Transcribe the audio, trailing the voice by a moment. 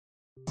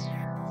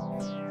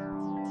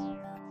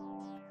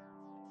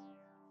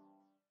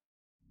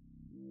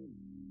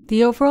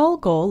The overall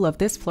goal of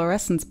this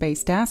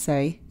fluorescence-based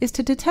assay is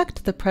to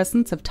detect the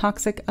presence of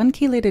toxic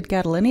unchelated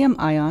gadolinium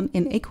ion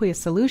in aqueous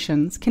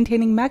solutions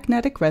containing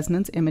magnetic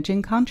resonance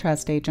imaging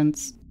contrast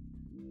agents.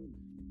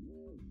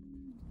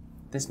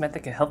 This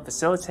method can help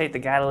facilitate the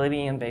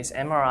gadolinium-based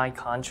MRI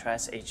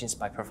contrast agents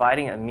by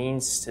providing a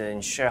means to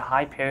ensure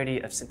high purity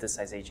of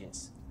synthesized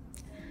agents.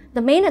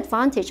 The main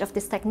advantage of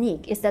this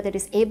technique is that it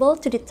is able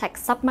to detect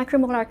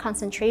submicromolar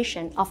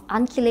concentration of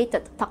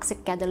unchelated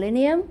toxic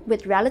gadolinium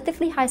with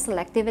relatively high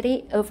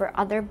selectivity over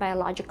other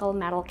biological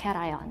metal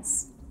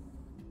cations.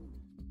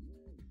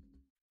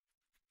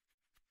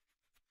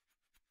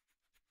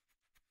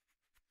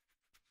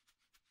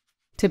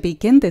 To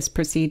begin this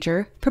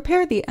procedure,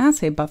 prepare the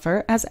assay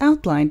buffer as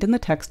outlined in the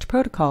text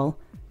protocol.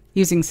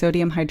 Using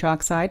sodium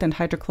hydroxide and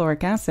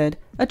hydrochloric acid,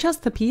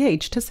 adjust the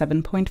pH to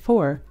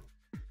 7.4.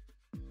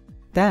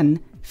 Then,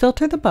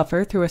 filter the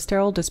buffer through a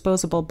sterile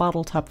disposable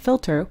bottle top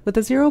filter with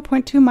a 0.2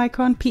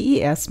 micron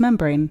PES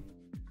membrane.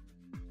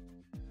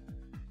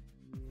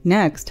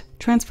 Next,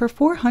 transfer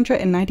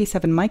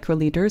 497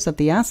 microliters of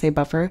the assay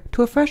buffer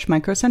to a fresh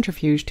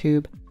microcentrifuge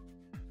tube.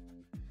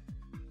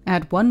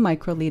 Add 1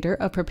 microliter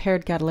of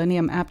prepared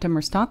gadolinium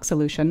Aptamer stock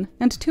solution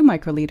and 2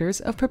 microliters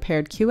of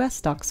prepared QS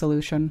stock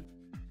solution.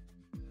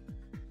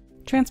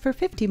 Transfer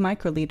 50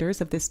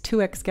 microliters of this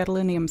 2x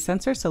gadolinium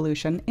sensor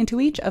solution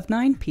into each of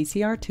 9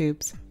 PCR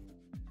tubes.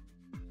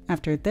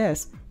 After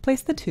this,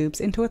 place the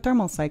tubes into a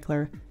thermal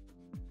cycler.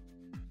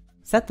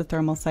 Set the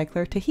thermal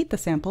cycler to heat the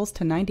samples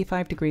to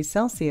 95 degrees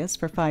Celsius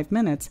for 5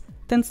 minutes,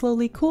 then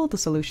slowly cool the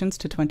solutions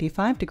to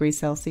 25 degrees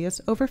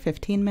Celsius over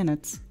 15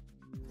 minutes.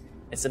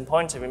 It's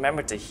important to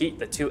remember to heat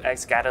the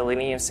 2x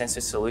gadolinium sensor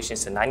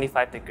solutions to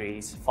 95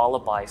 degrees,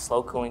 followed by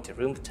slow cooling to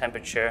room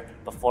temperature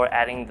before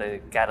adding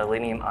the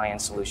gadolinium ion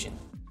solution.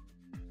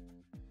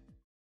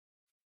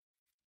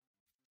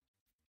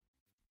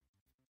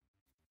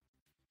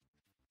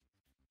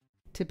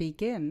 To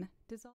begin, dissolve